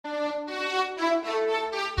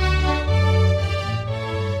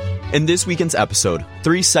In this weekend's episode,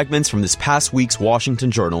 3 segments from this past week's Washington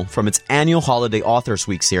Journal from its annual Holiday Authors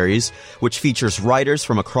Week series, which features writers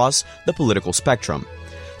from across the political spectrum.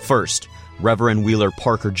 First, Reverend Wheeler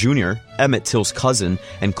Parker Jr., Emmett Till's cousin,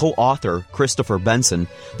 and co-author Christopher Benson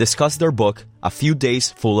discuss their book, A Few Days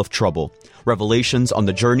Full of Trouble, Revelations on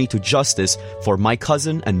the Journey to Justice for My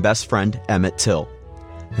Cousin and Best Friend Emmett Till.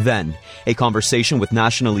 Then, a conversation with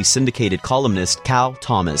nationally syndicated columnist Cal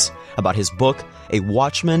Thomas about his book, A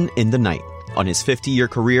Watchman in the Night, on his 50-year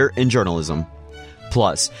career in journalism.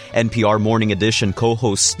 Plus, NPR Morning Edition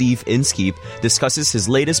co-host Steve Inskeep discusses his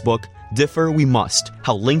latest book, Differ We Must,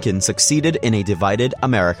 How Lincoln Succeeded in a Divided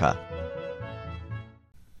America.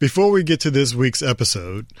 Before we get to this week's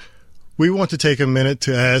episode, we want to take a minute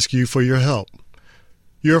to ask you for your help.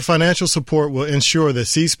 Your financial support will ensure that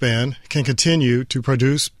C-SPAN can continue to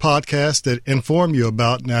produce podcasts that inform you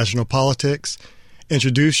about national politics,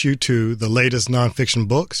 introduce you to the latest nonfiction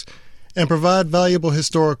books, and provide valuable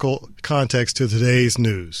historical context to today's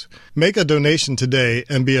news. Make a donation today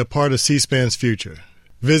and be a part of C-SPAN's future.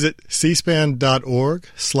 Visit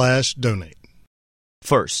cspan.org/donate.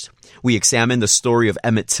 First, we examine the story of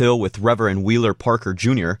Emmett Till with Reverend Wheeler Parker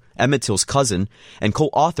Jr., Emmett Till's cousin, and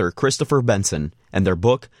co-author Christopher Benson, and their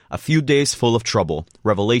book, A Few Days Full of Trouble,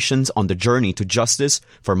 Revelations on the Journey to Justice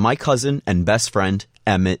for My Cousin and Best Friend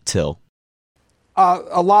Emmett Till.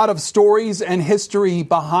 A lot of stories and history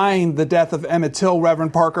behind the death of Emmett Till,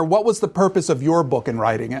 Reverend Parker. What was the purpose of your book in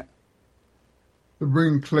writing it? To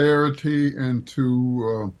bring clarity and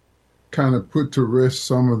to kind of put to rest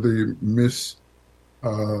some of the misnomers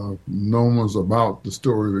about the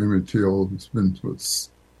story of Emmett Till. It's been a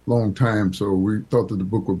long time, so we thought that the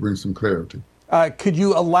book would bring some clarity. Could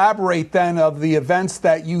you elaborate then of the events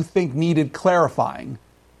that you think needed clarifying?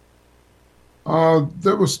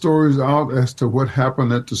 There were stories out as to what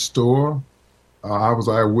happened at the store. I was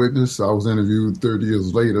eyewitness. I was interviewed 30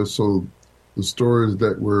 years later, so the stories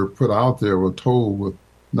that were put out there were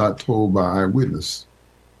not told by eyewitness.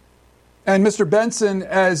 And Mr. Benson,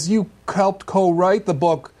 as you helped co-write the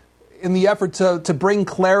book, in the effort to bring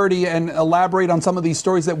clarity and elaborate on some of these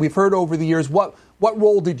stories that we've heard over the years, what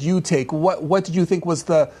role did you take? What did you think was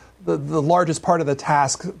the largest part of the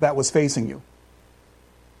task that was facing you?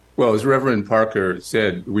 Well, as Reverend Parker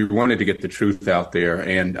said, we wanted to get the truth out there.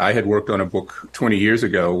 And I had worked on a book 20 years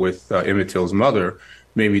ago with Emmett Till's mother,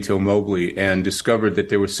 Mamie Till Mobley, and discovered that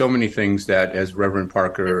there were so many things that, as Reverend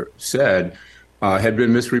Parker said, had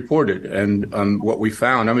been misreported. And what we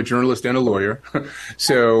found, I'm a journalist and a lawyer,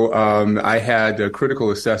 so I had a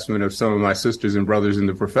critical assessment of some of my sisters and brothers in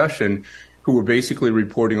the profession who were basically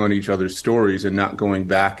reporting on each other's stories and not going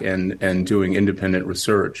back and doing independent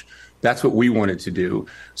research. That's what we wanted to do,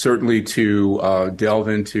 certainly to delve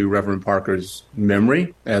into Reverend Parker's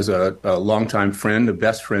memory as a longtime friend, a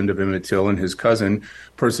best friend of Emmett Till and his cousin,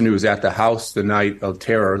 person who was at the house the night of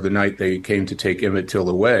terror, the night they came to take Emmett Till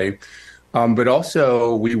away. But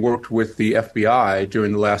also, we worked with the FBI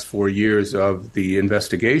during the last 4 years of the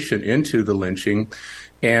investigation into the lynching,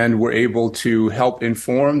 and were able to help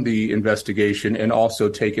inform the investigation and also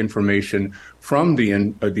take information from the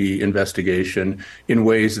investigation in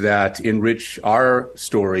ways that enrich our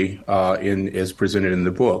story as presented in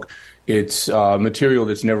the book. It's material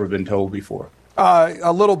that's never been told before.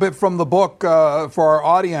 A little bit from the book for our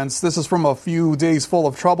audience. This is from A Few Days Full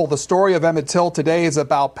of Trouble. The story of Emmett Till today is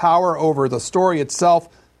about power over the story itself,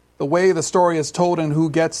 the way the story is told and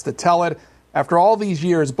who gets to tell it. After all these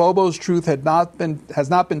years, Bobo's truth has not been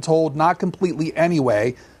told, not completely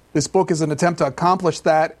anyway. This book is an attempt to accomplish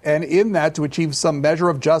that, and in that to achieve some measure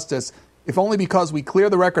of justice, if only because we clear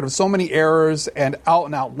the record of so many errors and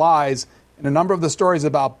out-and-out lies in a number of the stories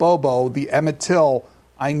about Bobo, the Emmett Till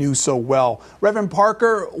I knew so well. Reverend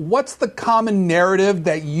Parker, what's the common narrative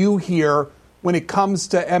that you hear when it comes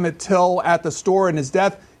to Emmett Till at the store and his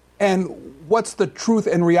death, and what's the truth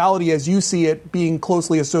and reality as you see it being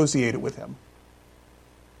closely associated with him?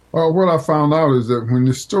 What I found out is that when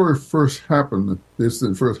this story first happened,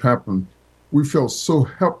 we felt so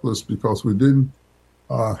helpless because we didn't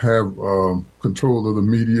have control of the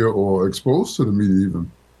media or exposed to the media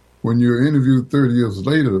even. When you're interviewed 30 years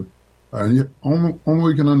later, you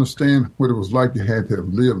only can understand what it was like you had to have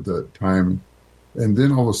lived that time. And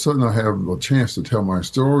then all of a sudden I have a chance to tell my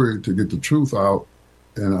story, to get the truth out.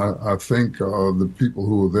 And I think the people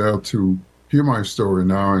who are there to hear my story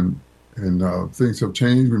now, and things have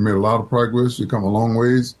changed. We made a lot of progress. We've come a long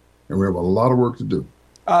ways, and we have a lot of work to do.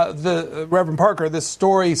 Reverend Parker, this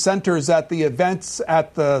story centers at the events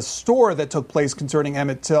at the store that took place concerning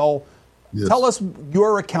Emmett Till. Yes. Tell us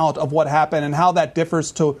your account of what happened and how that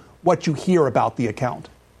differs to what you hear about the account.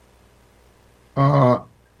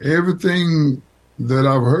 everything that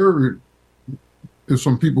I've heard is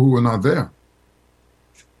from people who were not there.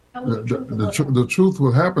 The truth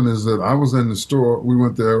what happened is that I was in the store. We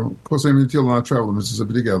went there. Of course, Emmett Till and I traveled to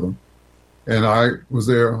Mississippi together. And I was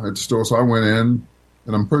there at the store, so I went in,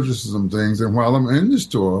 and I'm purchasing some things. And while I'm in the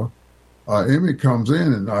store, Emmett comes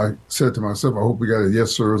in, and I said to myself, I hope we got a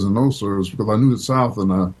yes, sirs, and no, sirs, because I knew the South,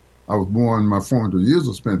 and I was born, my formative years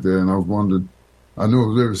were spent there, and I knew it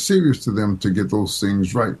was very serious to them to get those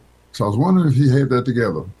things right. So I was wondering if he had that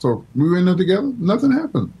together. So we were in there together. Nothing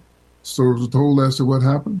happened. Stores was told as to what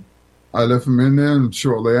happened. I left him in there, and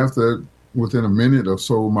shortly after, within a minute or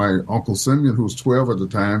so, my Uncle Simeon, who was 12 at the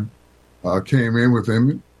time, came in with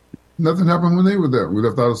him. Nothing happened when they were there. We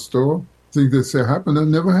left out of the store. Things that said happened, that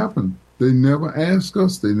never happened. They never asked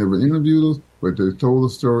us. They never interviewed us, but they told the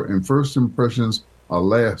story, and first impressions are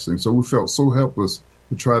lasting. So we felt so helpless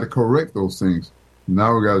to try to correct those things.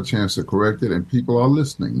 Now we got a chance to correct it, and people are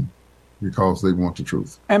listening because they want the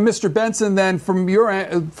truth. And Mr. Benson, then, from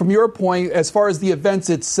your point, as far as the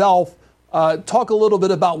events itself, talk a little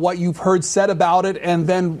bit about what you've heard said about it, and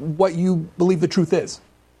then what you believe the truth is.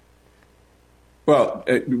 Well,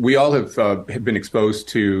 we all have been exposed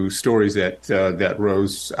to stories that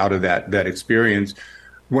rose out of that experience.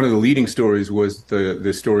 One of the leading stories was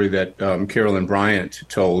the story that Carolyn Bryant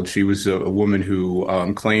told. She was a woman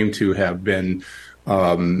who claimed to have been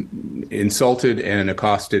insulted and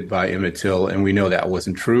accosted by Emmett Till, and we know that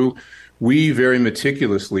wasn't true. We very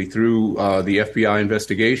meticulously, through the FBI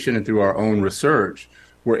investigation and through our own research,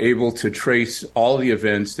 were able to trace all the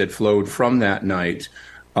events that flowed from that night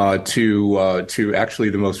to actually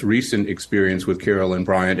the most recent experience with Carolyn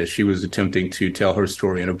Bryant as she was attempting to tell her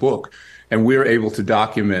story in a book. And we were able to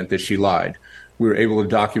document that she lied. We were able to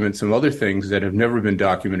document some other things that have never been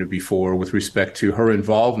documented before with respect to her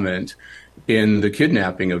involvement in the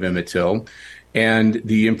kidnapping of Emmett Till. And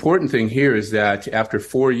the important thing here is that after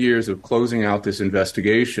 4 years of closing out this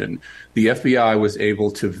investigation, the FBI was able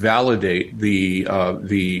to validate the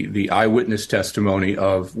eyewitness testimony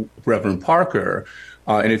of Reverend Parker,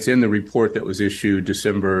 and it's in the report that was issued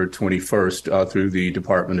December 21st through the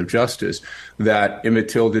Department of Justice, that Emmett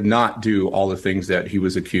Till did not do all the things that he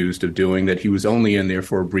was accused of doing, that he was only in there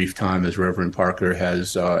for a brief time, as Reverend Parker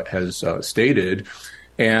has stated,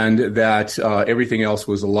 and that everything else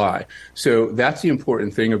was a lie. So that's the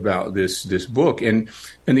important thing about this book. And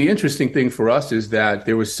the interesting thing for us is that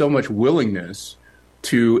there was so much willingness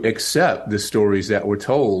to accept the stories that were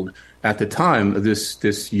told at the time of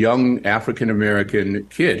this young African-American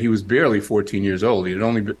kid. He was barely 14 years old. He had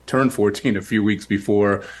only turned 14 a few weeks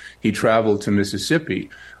before he traveled to Mississippi.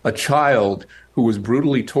 A child who was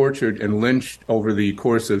brutally tortured and lynched over the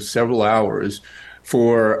course of several hours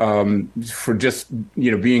for just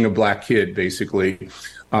being a black kid, basically,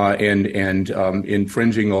 and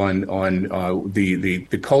infringing on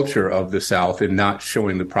the culture of the South and not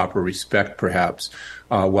showing the proper respect, perhaps,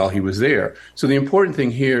 while he was there. So the important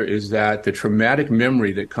thing here is that the traumatic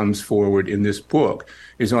memory that comes forward in this book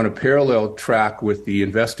is on a parallel track with the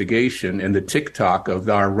investigation and the tick-tock of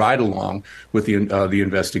our ride-along with the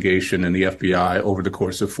investigation and the FBI over the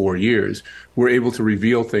course of 4 years. We're able to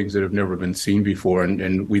reveal things that have never been seen before,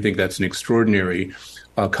 and we think that's an extraordinary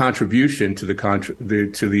contribution to the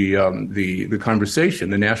conversation,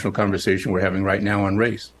 the national conversation we're having right now on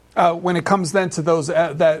race. When it comes then to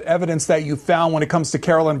that evidence that you found when it comes to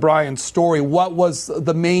Carolyn Bryant's story, what was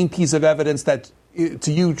the main piece of evidence that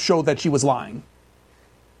to you showed that she was lying?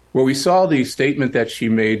 Well, we saw the statement that she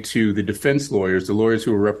made to the defense lawyers, the lawyers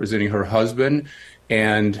who were representing her husband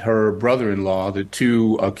and her brother-in-law, the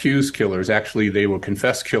two accused killers. Actually, they were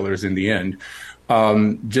confessed killers in the end.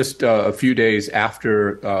 Just a few days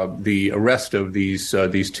after the arrest of these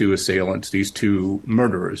two assailants, these two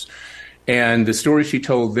murderers. And the story she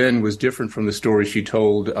told then was different from the story she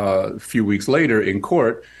told a few weeks later in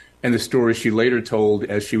court, and the story she later told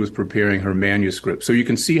as she was preparing her manuscript. So you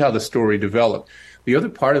can see how the story developed. The other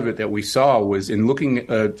part of it that we saw was in looking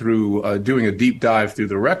through doing a deep dive through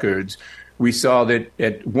the records, we saw that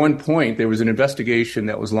at one point there was an investigation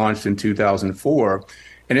that was launched in 2004.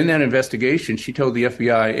 And in that investigation, she told the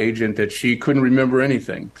FBI agent that she couldn't remember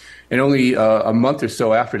anything. And only a month or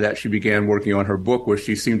so after that, she began working on her book, where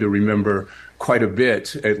she seemed to remember quite a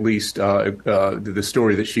bit, at least the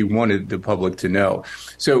story that she wanted the public to know.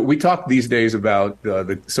 So we talk these days about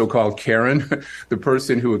the so-called Karen, the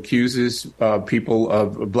person who accuses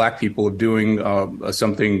black people of doing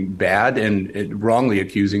something bad and wrongly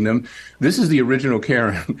accusing them. This is the original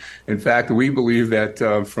Karen. In fact, we believe that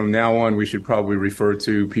from now on, we should probably refer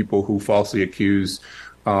to people who falsely accuse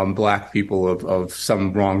Black people of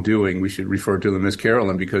some wrongdoing, we should refer to them as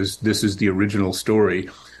Carolyn, because this is the original story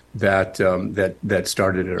that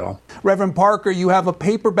started it all. Reverend Parker, you have a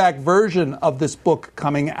paperback version of this book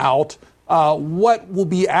coming out. What will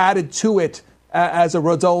be added to it as a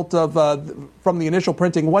result of from the initial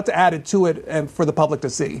printing? What's added to it and for the public to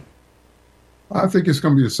see? I think it's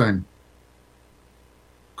going to be the same.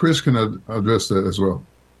 Chris can address that as well.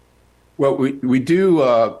 Well, we do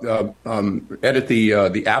edit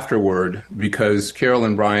the afterword, because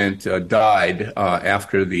Carolyn Bryant died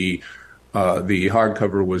after the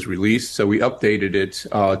hardcover was released. So we updated it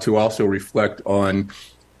to also reflect on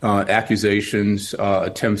accusations,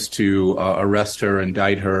 attempts to arrest her,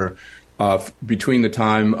 indict her between the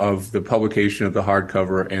time of the publication of the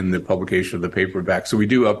hardcover and the publication of the paperback. So we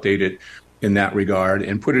do update it in that regard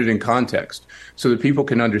and put it in context so that people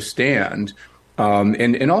can understand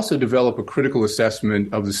and also develop a critical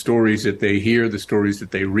assessment of the stories that they hear, the stories that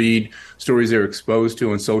they read, stories they're exposed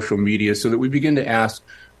to on social media, so that we begin to ask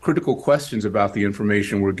critical questions about the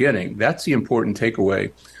information we're getting. That's the important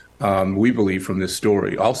takeaway, we believe, from this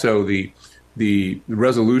story. Also, the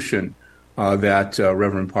resolution that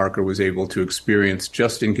Reverend Parker was able to experience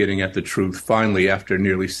just in getting at the truth finally after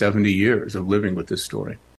nearly 70 years of living with this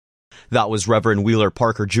story. That was Reverend Wheeler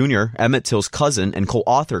Parker Jr., Emmett Till's cousin and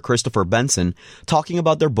co-author Christopher Benson, talking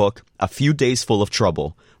about their book, A Few Days Full of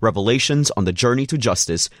Trouble, Revelations on the Journey to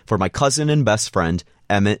Justice for my cousin and best friend,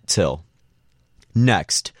 Emmett Till.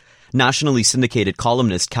 Next, nationally syndicated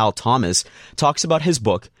columnist Cal Thomas talks about his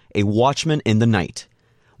book, A Watchman in the Night,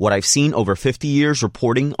 What I've Seen Over 50 Years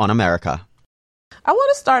Reporting on America. I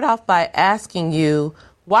want to start off by asking you,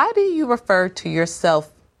 why do you refer to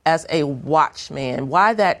yourself as a watchman?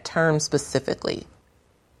 Why that term specifically?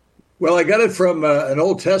 Well, I got it from an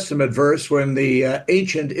Old Testament verse when the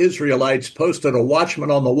ancient Israelites posted a watchman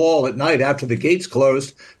on the wall at night after the gates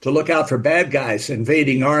closed to look out for bad guys,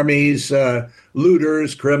 invading armies,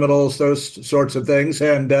 looters, criminals, those sorts of things.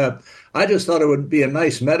 And I just thought it would be a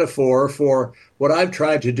nice metaphor for what I've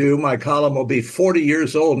tried to do. My column will be 40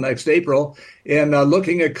 years old next April, in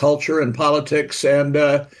looking at culture and politics and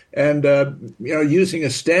using a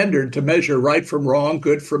standard to measure right from wrong,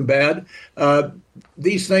 good from bad.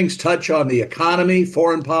 These things touch on the economy,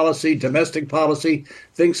 foreign policy, domestic policy,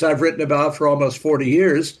 things I've written about for almost 40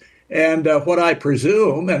 years. And what I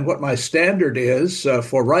presume and what my standard is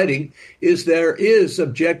for writing is there is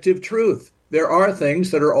objective truth. There are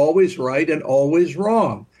things that are always right and always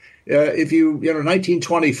wrong. If you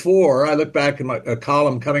 1924, I look back in a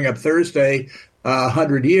column coming up Thursday,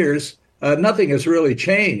 100 years, nothing has really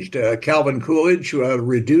changed. Calvin Coolidge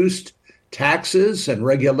reduced taxes and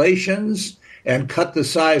regulations and cut the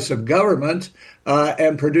size of government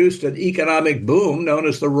and produced an economic boom known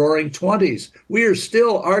as the Roaring Twenties. We are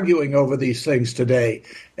still arguing over these things today.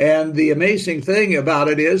 And the amazing thing about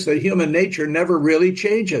it is that human nature never really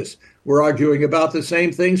changes. We're arguing about the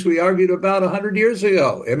same things we argued about 100 years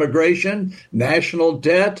ago: immigration, national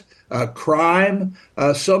debt, crime,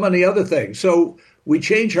 so many other things. So we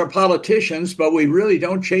change our politicians, but we really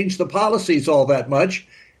don't change the policies all that much.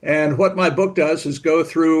 And what my book does is go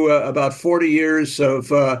through about 40 years of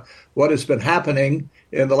what has been happening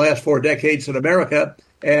in the last 4 decades in America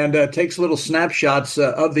and takes little snapshots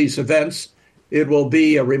of these events. It will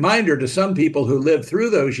be a reminder to some people who lived through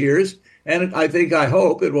those years. And I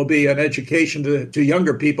hope it will be an education to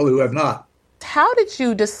younger people who have not. How did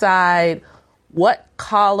you decide what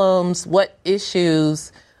columns, what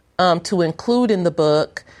issues to include in the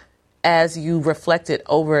book as you reflected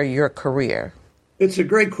over your career? It's a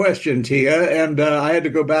great question, Tia, and I had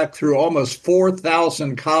to go back through almost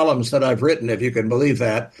 4,000 columns that I've written, if you can believe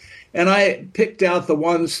that. And I picked out the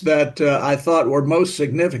ones that I thought were most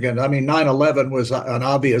significant. I mean, 9/11 was an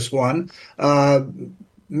obvious one.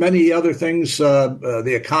 Many other things,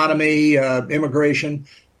 the economy, immigration,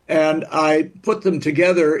 and I put them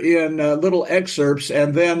together in little excerpts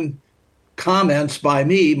and then comments by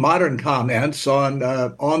me, modern comments on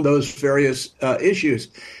those various issues.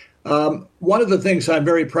 One of the things I'm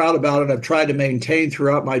very proud about and I've tried to maintain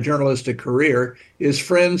throughout my journalistic career is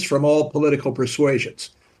friends from all political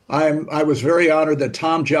persuasions. I was very honored that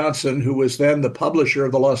Tom Johnson, who was then the publisher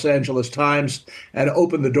of the Los Angeles Times and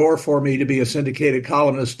opened the door for me to be a syndicated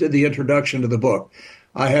columnist, did the introduction to the book.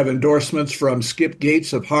 I have endorsements from Skip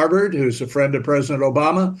Gates of Harvard, who's a friend of President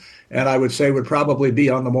Obama, and I would say would probably be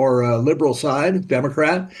on the more liberal side,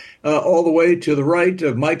 Democrat, all the way to the right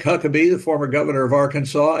of Mike Huckabee, the former governor of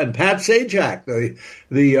Arkansas, and Pat Sajak,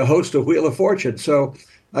 the host of Wheel of Fortune. So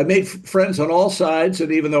I made friends on all sides, and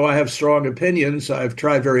even though I have strong opinions, I've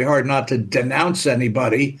tried very hard not to denounce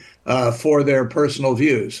anybody for their personal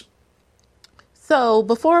views. So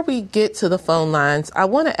before we get to the phone lines, I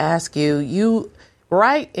want to ask you, you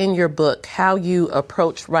write in your book how you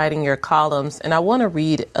approach writing your columns, and I want to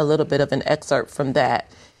read a little bit of an excerpt from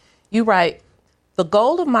that. You write, "The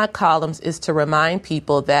goal of my columns is to remind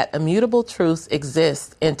people that immutable truths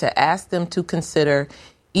exist and to ask them to consider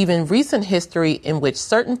even recent history in which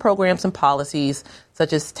certain programs and policies,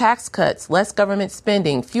 such as tax cuts, less government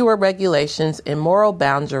spending, fewer regulations, and moral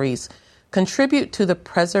boundaries, contribute to the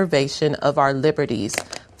preservation of our liberties.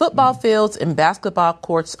 Football fields and basketball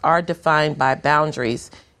courts are defined by boundaries.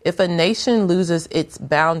 If a nation loses its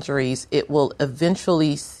boundaries, it will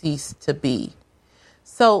eventually cease to be."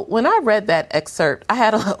 So when I read that excerpt, I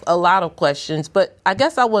had a lot of questions, but I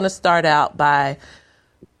guess I want to start out by,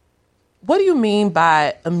 what do you mean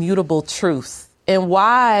by immutable truth? And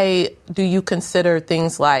why do you consider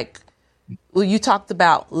things like, well, you talked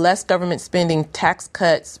about less government spending, tax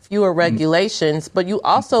cuts, fewer regulations, but you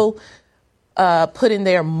also put in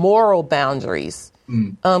there moral boundaries.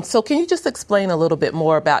 So can you just explain a little bit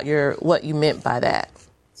more about what you meant by that?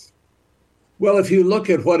 Well, if you look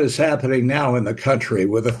at what is happening now in the country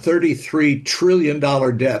with a $33 trillion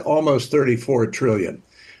debt, almost $34 trillion,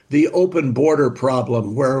 the open border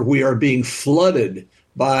problem where we are being flooded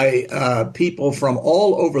by people from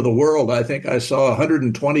all over the world. I think I saw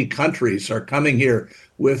 120 countries are coming here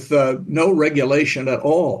with no regulation at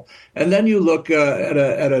all. And then you look at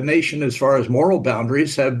a nation as far as moral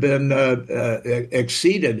boundaries have been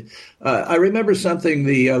exceeded. I remember something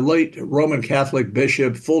the late Roman Catholic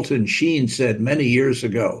Bishop Fulton Sheen said many years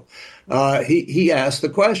ago. He asked the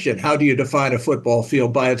question, how do you define a football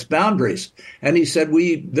field by its boundaries? And he said,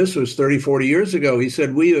 this was 30, 40 years ago. He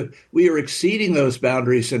said, we are exceeding those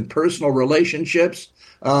boundaries in personal relationships,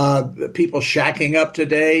 people shacking up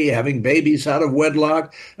today, having babies out of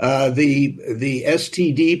wedlock, the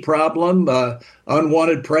STD problem,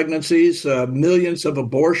 unwanted pregnancies, millions of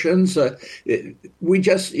abortions. We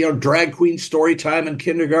just, drag queen story time in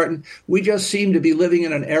kindergarten. We just seem to be living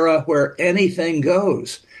in an era where anything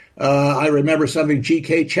goes. I remember something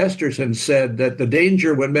G.K. Chesterton said, that the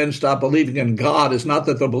danger when men stop believing in God is not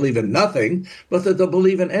that they'll believe in nothing, but that they'll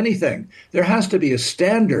believe in anything. There has to be a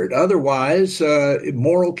standard. Otherwise,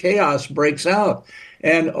 moral chaos breaks out.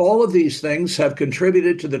 And all of these things have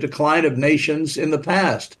contributed to the decline of nations in the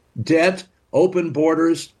past. Debt, open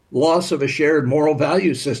borders, loss of a shared moral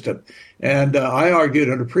value system. And I argued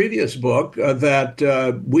in a previous book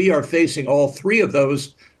that we are facing all three of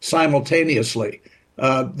those simultaneously.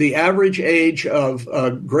 The average age of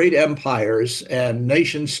great empires and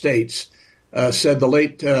nation states, said the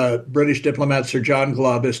late British diplomat Sir John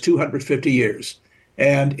Glubb, is 250 years.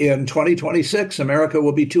 And in 2026, America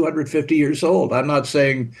will be 250 years old. I'm not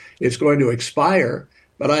saying it's going to expire,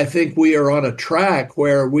 but I think we are on a track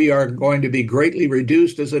where we are going to be greatly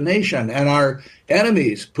reduced as a nation. And our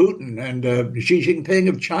enemies, Putin and Xi Jinping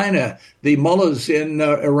of China, the mullahs in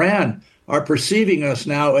Iran, are perceiving us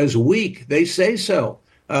now as weak. They say so.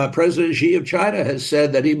 President Xi of China has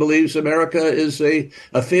said that he believes America is a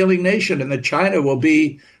failing nation and that China will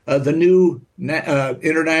be the new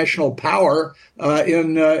international power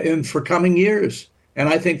in for coming years. And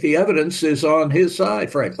I think the evidence is on his side,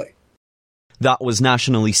 frankly. That was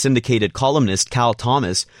nationally syndicated columnist Cal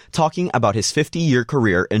Thomas talking about his 50-year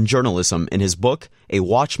career in journalism in his book, A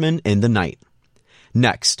Watchman in the Night.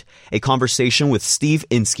 Next, a conversation with Steve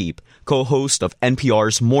Inskeep, co-host of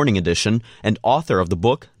NPR's Morning Edition and author of the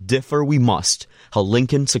book Differ We Must, How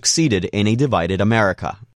Lincoln Succeeded in a Divided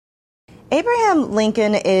America. Abraham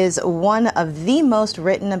Lincoln is one of the most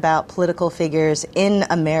written about political figures in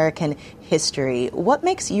American history. What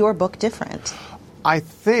makes your book different? I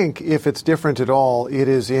think if it's different at all, it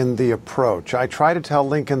is in the approach. I try to tell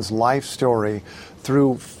Lincoln's life story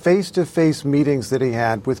through face-to-face meetings that he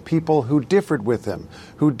had with people who differed with him,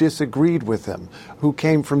 who disagreed with him, who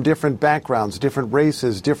came from different backgrounds, different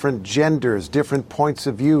races, different genders, different points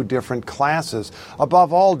of view, different classes,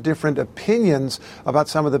 above all, different opinions about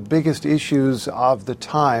some of the biggest issues of the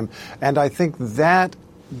time. And I think that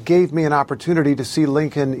gave me an opportunity to see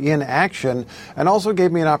Lincoln in action and also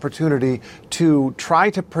gave me an opportunity to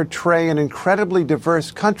try to portray an incredibly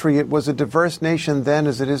diverse country. It was a diverse nation then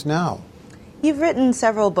as it is now. You've written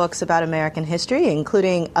several books about American history,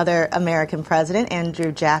 including other American president,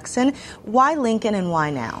 Andrew Jackson. Why Lincoln and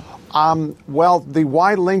why now? Well, the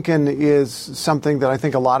why Lincoln is something that I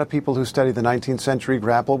think a lot of people who study the 19th century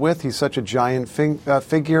grapple with. He's such a giant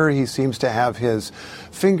figure. He seems to have his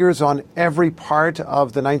fingers on every part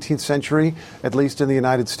of the 19th century, at least in the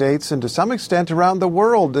United States, and to some extent around the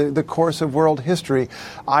world, the course of world history.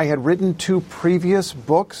 I had written 2 previous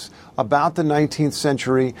books about the 19th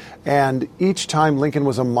century, and each time Lincoln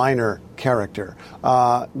was a minor character,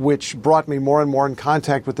 which brought me more and more in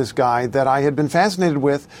contact with this guy that I had been fascinated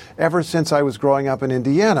with ever since I was growing up in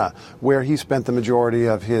Indiana, where he spent the majority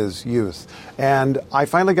of his youth. And I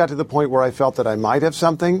finally got to the point where I felt that I might have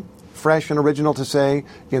something fresh and original to say,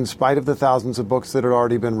 in spite of the thousands of books that had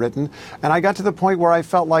already been written. And I got to the point where I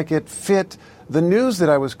felt like it fit the news that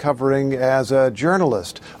I was covering as a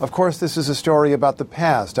journalist. Of course, this is a story about the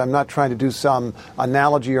past. I'm not trying to do some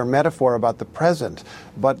analogy or metaphor about the present.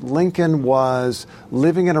 But Lincoln was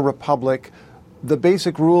living in a republic, the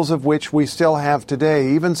basic rules of which we still have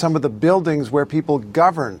today. Even some of the buildings where people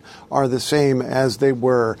govern are the same as they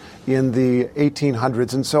were in the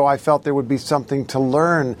 1800s. And so I felt there would be something to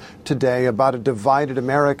learn today about a divided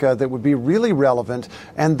America that would be really relevant.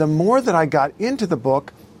 And the more that I got into the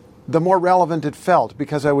book, the more relevant it felt,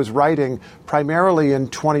 because I was writing primarily in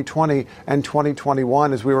 2020 and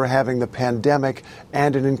 2021 as we were having the pandemic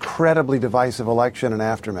and an incredibly divisive election and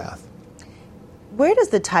aftermath. Where does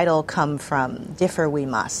the title come from, Differ We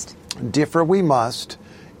Must? Differ We Must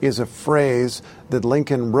is a phrase that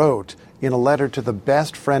Lincoln wrote in a letter to the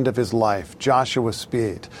best friend of his life, Joshua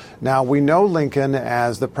Speed. Now, we know Lincoln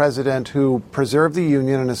as the president who preserved the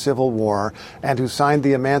Union in a civil war and who signed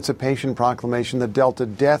the Emancipation Proclamation that dealt a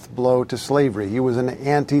death blow to slavery. He was an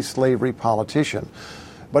anti-slavery politician.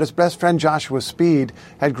 But his best friend, Joshua Speed,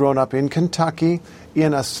 had grown up in Kentucky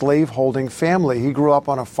in a slave-holding family. He grew up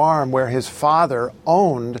on a farm where his father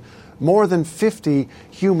owned more than 50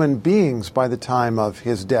 human beings by the time of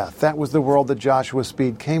his death. That was the world that Joshua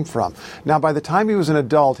Speed came from. Now, by the time he was an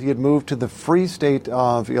adult, he had moved to the free state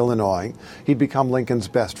of Illinois. He'd become Lincoln's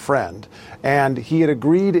best friend. And he had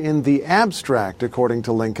agreed in the abstract, according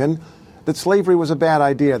to Lincoln, that slavery was a bad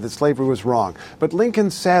idea, that slavery was wrong. But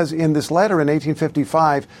Lincoln says in this letter in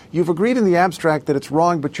 1855, you've agreed in the abstract that it's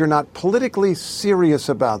wrong, but you're not politically serious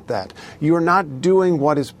about that. You're not doing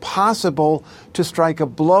what is possible to strike a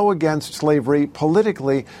blow against slavery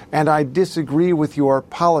politically, and I disagree with your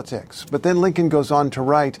politics. But then Lincoln goes on to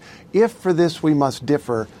write, if for this we must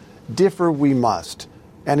differ, differ we must.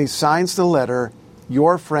 And he signs the letter,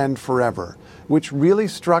 your friend forever, which really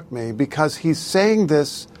struck me because he's saying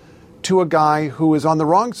this to a guy who is on the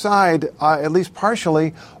wrong side, at least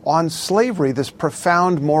partially, on slavery, this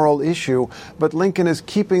profound moral issue. But Lincoln is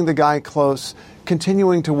keeping the guy close,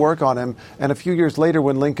 continuing to work on him. And a few years later,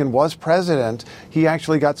 when Lincoln was president, he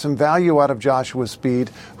actually got some value out of Joshua Speed,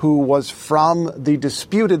 who was from the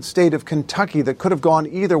disputed state of Kentucky that could have gone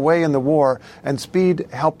either way in the war. And Speed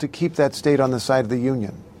helped to keep that state on the side of the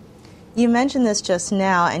Union. You mentioned this just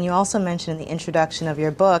now, and you also mentioned in the introduction of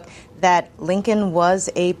your book that Lincoln was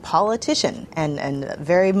a politician and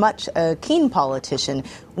very much a keen politician.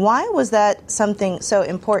 Why was that something so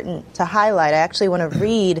important to highlight? I actually want to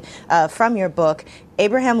read from your book.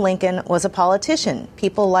 Abraham Lincoln was a politician.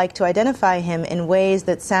 People like to identify him in ways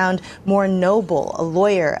that sound more noble, a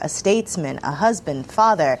lawyer, a statesman, a husband,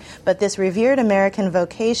 father. But this revered American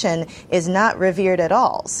vocation is not revered at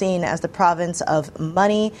all, seen as the province of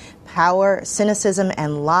money, power, cynicism,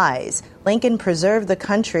 and lies. Lincoln preserved the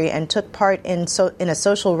country and took part in a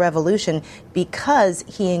social revolution because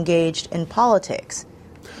he engaged in politics.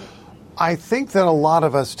 I think that a lot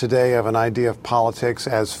of us today have an idea of politics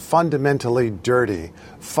as fundamentally dirty,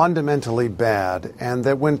 fundamentally bad, and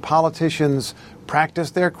that when politicians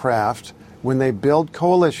practice their craft, when they build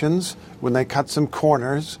coalitions, when they cut some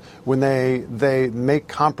corners, when they make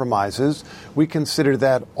compromises, we consider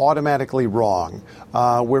that automatically wrong.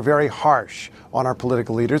 We're very harsh on our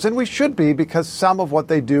political leaders, and we should be, because some of what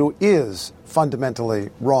they do is fundamentally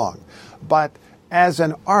wrong. But as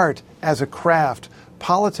an art, as a craft,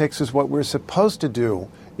 politics is what we're supposed to do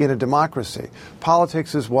in a democracy.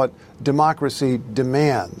 Politics is what democracy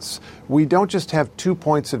demands. We don't just have 2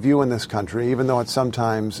 points of view in this country, even though it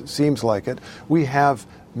sometimes seems like it. We have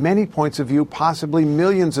many points of view, possibly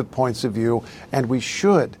millions of points of view, and we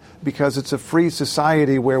should, because it's a free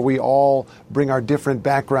society where we all bring our different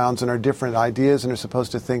backgrounds and our different ideas and are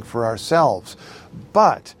supposed to think for ourselves.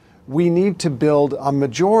 But we need to build a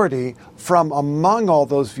majority from among all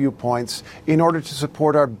those viewpoints in order to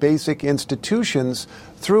support our basic institutions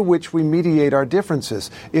through which we mediate our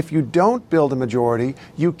differences. If you don't build a majority,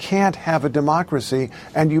 you can't have a democracy,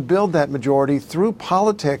 and you build that majority through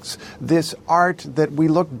politics, this art that we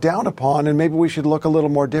look down upon and maybe we should look a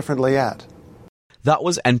little more differently at. That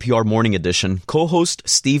was NPR Morning Edition co-host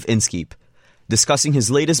Steve Inskeep discussing his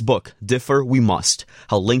latest book, Differ We Must,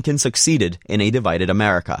 How Lincoln Succeeded in a Divided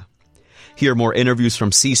America. Hear more interviews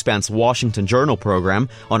from C-SPAN's Washington Journal program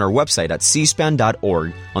on our website at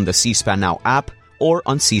cspan.org, on the C-SPAN Now app, or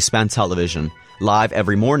on C-SPAN Television, live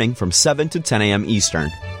every morning from 7 to 10 a.m. Eastern.